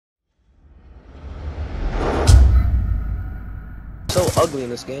So ugly in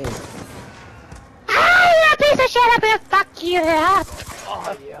this game. Ah, you piece of shit! I'm gonna fuck you up!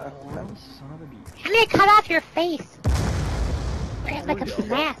 Oh yeah, son of a bitch. I'm gonna cut off your face. Wear like a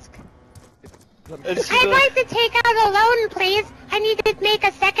mask. I'd like to take out a loan, please. I need to make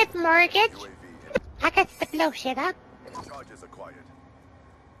a second mortgage. I got to blow shit up.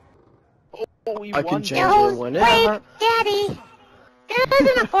 Oh, we I won. can change it when it Wait, Daddy. There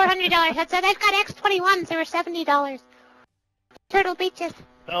wasn't a $400 headset. I've got X21s. They were $70. Turtle Beaches.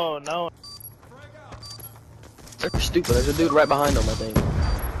 Oh no. They're stupid. There's a dude right behind them, I think.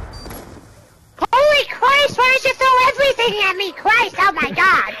 Holy Christ, why did you throw everything at me? Christ, oh my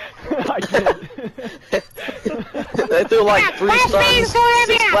God. I did. They threw like Yeah, 3 flashbangs stuns, going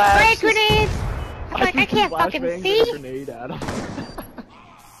 6 everywhere. blasts. Spray grenades. I'm like, I can't fucking Flashbangs see. and a grenade at him.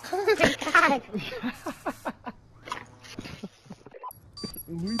 Oh my God.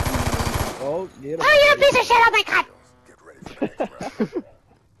 Oh, get him. Oh, you piece of shit, oh my God.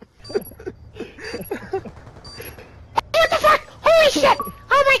 What the fuck? Holy shit!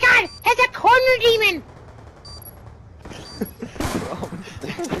 Oh my God! It's a corner demon!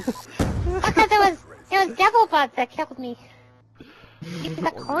 I thought it was devil bugs that killed me. It's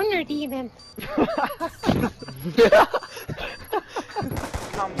a corner demon.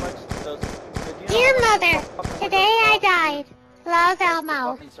 How much does... Dear mother, today I died. Love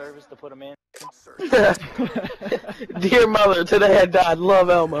Elmo. Fucking service to put them in. Dear mother, today I died. Love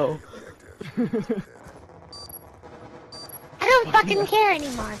Elmo. I don't fucking care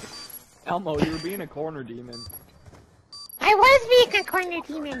anymore. Elmo, you were being a corner demon. I was being a corner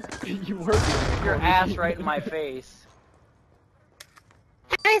demon. You were being a Your corner ass demon. right in my face.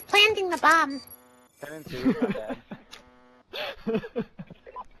 I was planting the bomb. I didn't see it, my bad.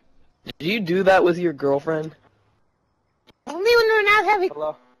 Did you do that with your girlfriend? Only when we're not having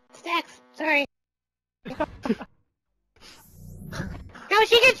Hello? sex. Sorry. No,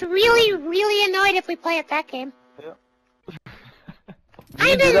 she gets really, really annoyed if we play at that game. Yep.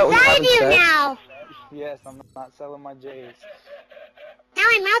 I'm do that when you're inside having you sex? now! Yes, I'm not selling my J's. Now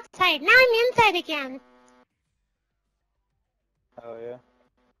I'm outside. Now I'm inside again. Oh yeah?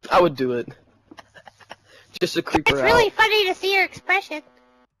 I would do it. Just to creep It's her really out. funny to see your expression.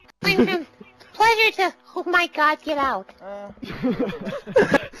 Going from pleasure to, oh my God, get out. Uh,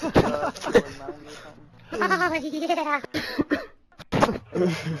 Oh yeah.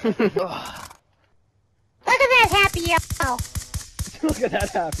 Look at that happy Elmo. Look at that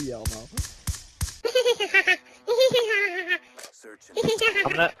happy Elmo.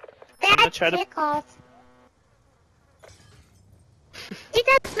 I'm gonna That try to- tickles. He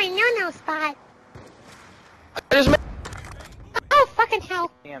does my no-no spot. I just made Oh, fucking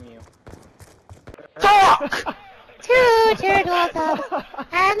hell. damn you. fuck! 2 turtles up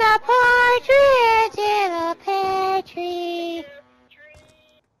and a partridge in a pear tree.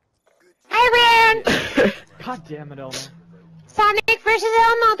 I win! God damn it, Elmo. Sonic versus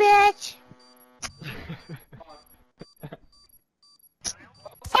Elmo, bitch!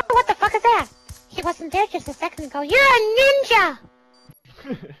 Oh, what the fuck is that? He wasn't there just a second ago. You're a ninja!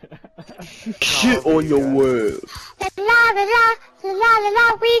 Shit on your words. La la la, la la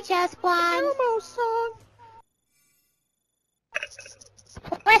la, we just won. Elmo, son.